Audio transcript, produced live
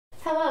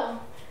Hello,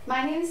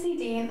 my name is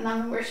Nadine and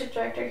I'm the worship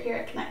director here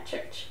at Connect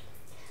Church.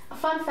 A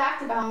fun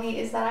fact about me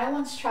is that I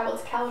once traveled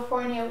to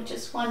California with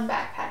just one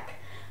backpack,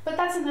 but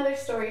that's another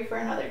story for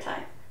another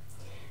time.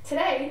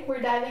 Today,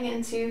 we're diving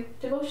into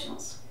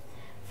devotionals.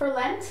 For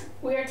Lent,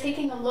 we are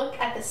taking a look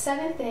at the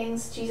 7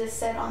 things Jesus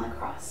said on the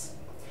cross.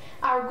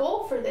 Our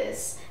goal for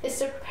this is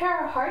to prepare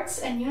our hearts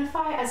and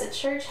unify as a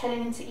church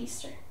heading into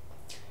Easter.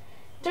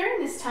 During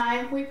this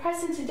time, we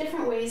press into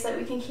different ways that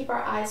we can keep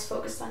our eyes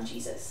focused on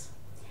Jesus.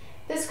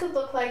 This could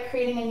look like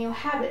creating a new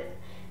habit.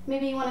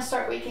 Maybe you want to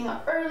start waking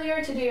up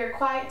earlier to do your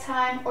quiet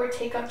time or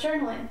take up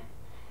journaling.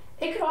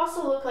 It could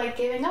also look like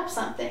giving up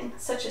something,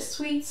 such as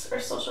sweets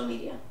or social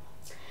media.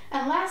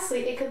 And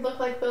lastly, it could look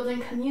like building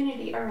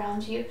community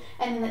around you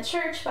and in the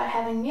church by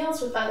having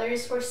meals with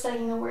others or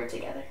studying the Word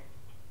together.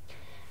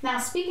 Now,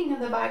 speaking of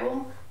the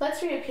Bible,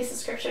 let's read a piece of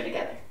scripture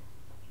together.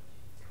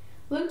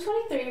 Luke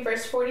 23,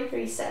 verse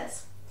 43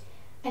 says,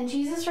 "And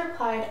Jesus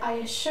replied, 'I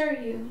assure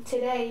you,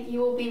 today you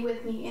will be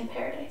with me in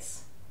paradise.'"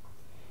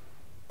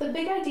 The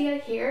big idea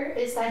here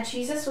is that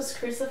Jesus was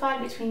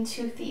crucified between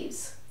 2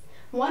 thieves,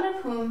 one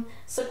of whom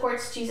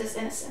supports Jesus'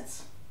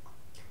 innocence.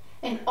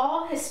 In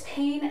all his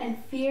pain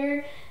and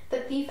fear,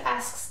 the thief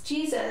asks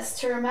Jesus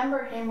to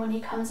remember him when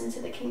he comes into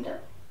the kingdom.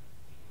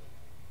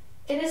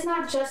 It is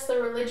not just the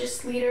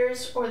religious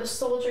leaders or the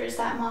soldiers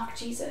that mock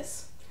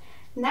Jesus.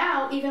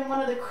 Now, even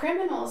one of the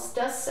criminals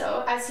does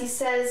so as he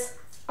says,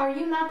 "Are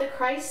you not the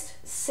Christ?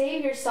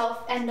 Save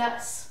yourself and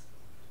us."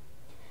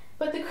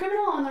 But the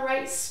criminal on the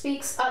right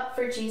speaks up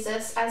for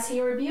Jesus as he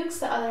rebukes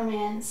the other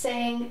man,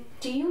 saying,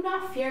 "Do you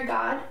not fear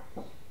God?"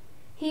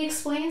 He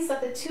explains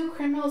that the 2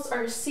 criminals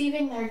are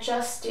receiving their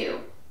just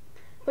due.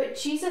 But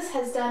Jesus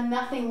has done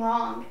nothing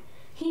wrong.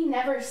 He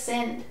never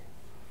sinned.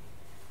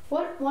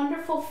 What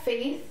wonderful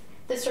faith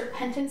this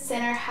repentant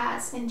sinner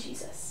has in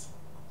Jesus.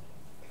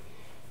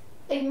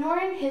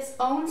 Ignoring his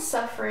own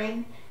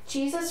suffering,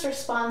 Jesus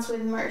responds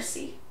with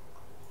mercy.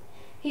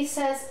 He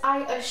says, "I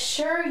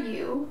assure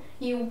you,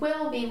 you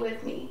will be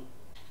with me."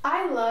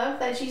 I love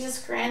that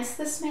Jesus grants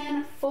this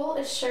man full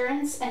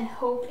assurance and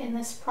hope in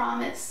this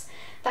promise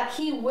that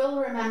he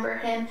will remember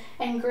him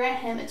and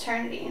grant him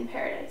eternity in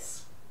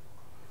paradise.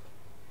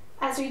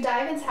 As we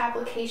dive into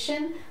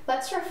application,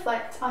 let's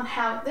reflect on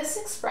how this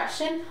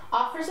expression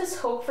offers us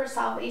hope for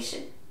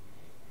salvation.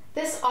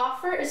 This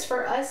offer is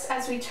for us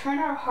as we turn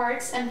our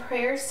hearts and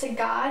prayers to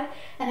God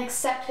and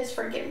accept his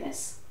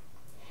forgiveness.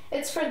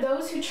 It's for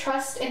those who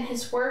trust in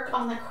his work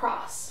on the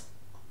cross.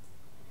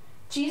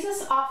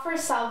 Jesus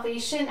offers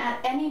salvation at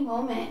any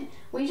moment.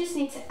 We just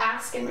need to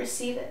ask and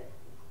receive it.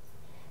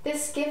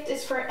 This gift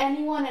is for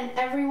anyone and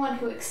everyone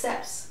who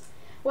accepts.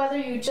 Whether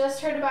you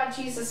just heard about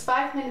Jesus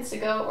 5 minutes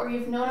ago or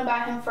you've known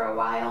about him for a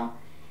while,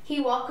 he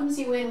welcomes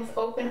you in with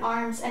open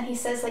arms and he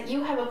says that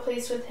you have a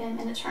place with him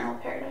in eternal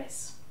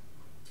paradise.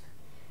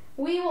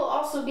 We will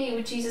also be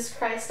with Jesus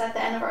Christ at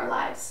the end of our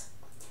lives.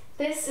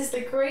 This is the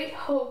great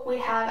hope we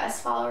have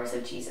as followers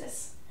of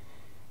Jesus.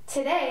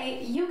 Today,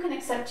 you can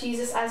accept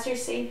Jesus as your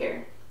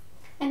Savior.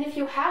 And if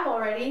you have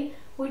already,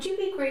 would you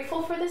be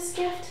grateful for this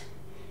gift?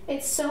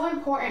 It's so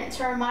important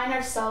to remind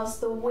ourselves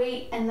the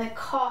weight and the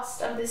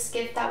cost of this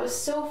gift that was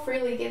so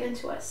freely given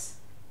to us.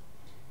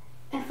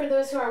 And for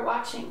those who are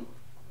watching,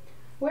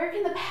 where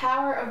can the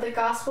power of the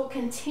gospel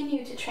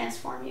continue to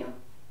transform you?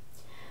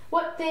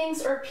 What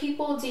things or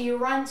people do you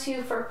run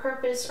to for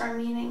purpose or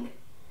meaning?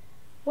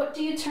 What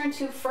do you turn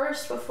to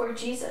first before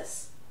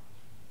Jesus?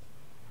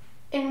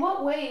 In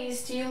what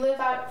ways do you live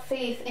out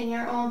faith in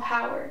your own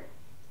power?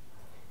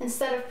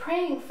 Instead of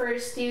praying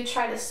first, do you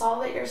try to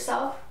solve it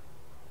yourself?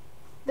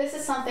 This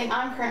is something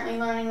I'm currently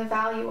learning the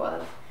value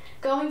of,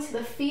 going to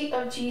the feet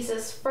of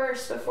Jesus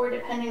first before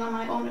depending on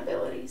my own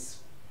abilities.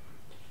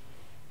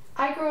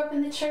 I grew up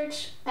in the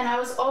church and I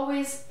was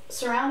always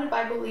surrounded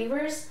by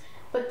believers,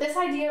 but this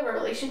idea of a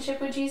relationship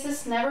with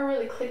Jesus never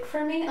really clicked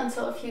for me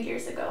until a few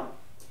years ago,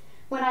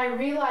 when I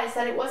realized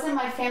that it wasn't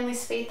my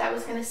family's faith that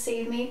was going to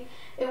save me.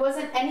 It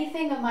wasn't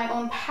anything of my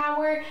own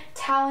power,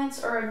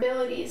 talents, or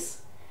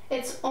abilities.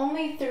 It's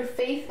only through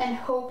faith and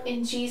hope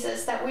in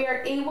Jesus that we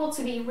are able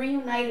to be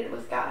reunited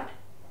with God.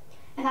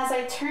 And as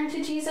I turned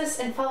to Jesus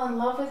and fell in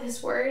love with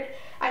his word,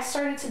 I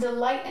started to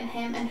delight in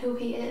him and who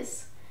he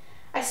is.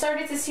 I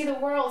started to see the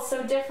world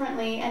so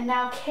differently and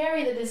now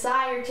carry the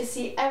desire to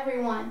see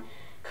everyone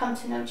come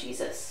to know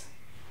Jesus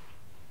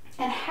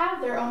and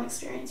have their own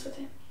experience with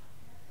him.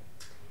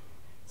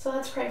 So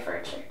let's pray for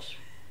our church.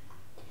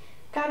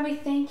 God, we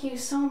thank you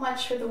so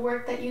much for the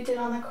work that you did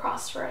on the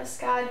cross for us,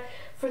 God,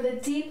 for the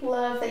deep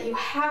love that you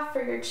have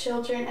for your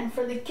children and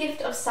for the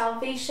gift of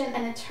salvation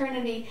and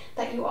eternity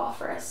that you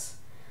offer us.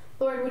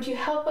 Lord, would you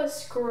help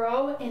us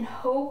grow in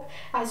hope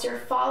as your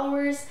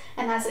followers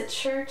and as a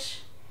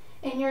church?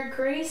 In your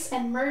grace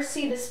and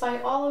mercy,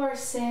 despite all of our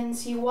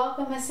sins, you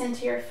welcome us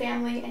into your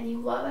family and you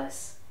love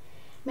us.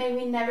 May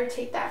we never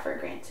take that for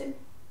granted.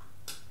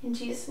 In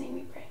Jesus' name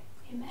we pray.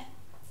 Amen.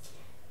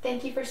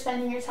 Thank you for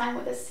spending your time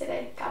with us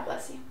today. God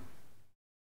bless you.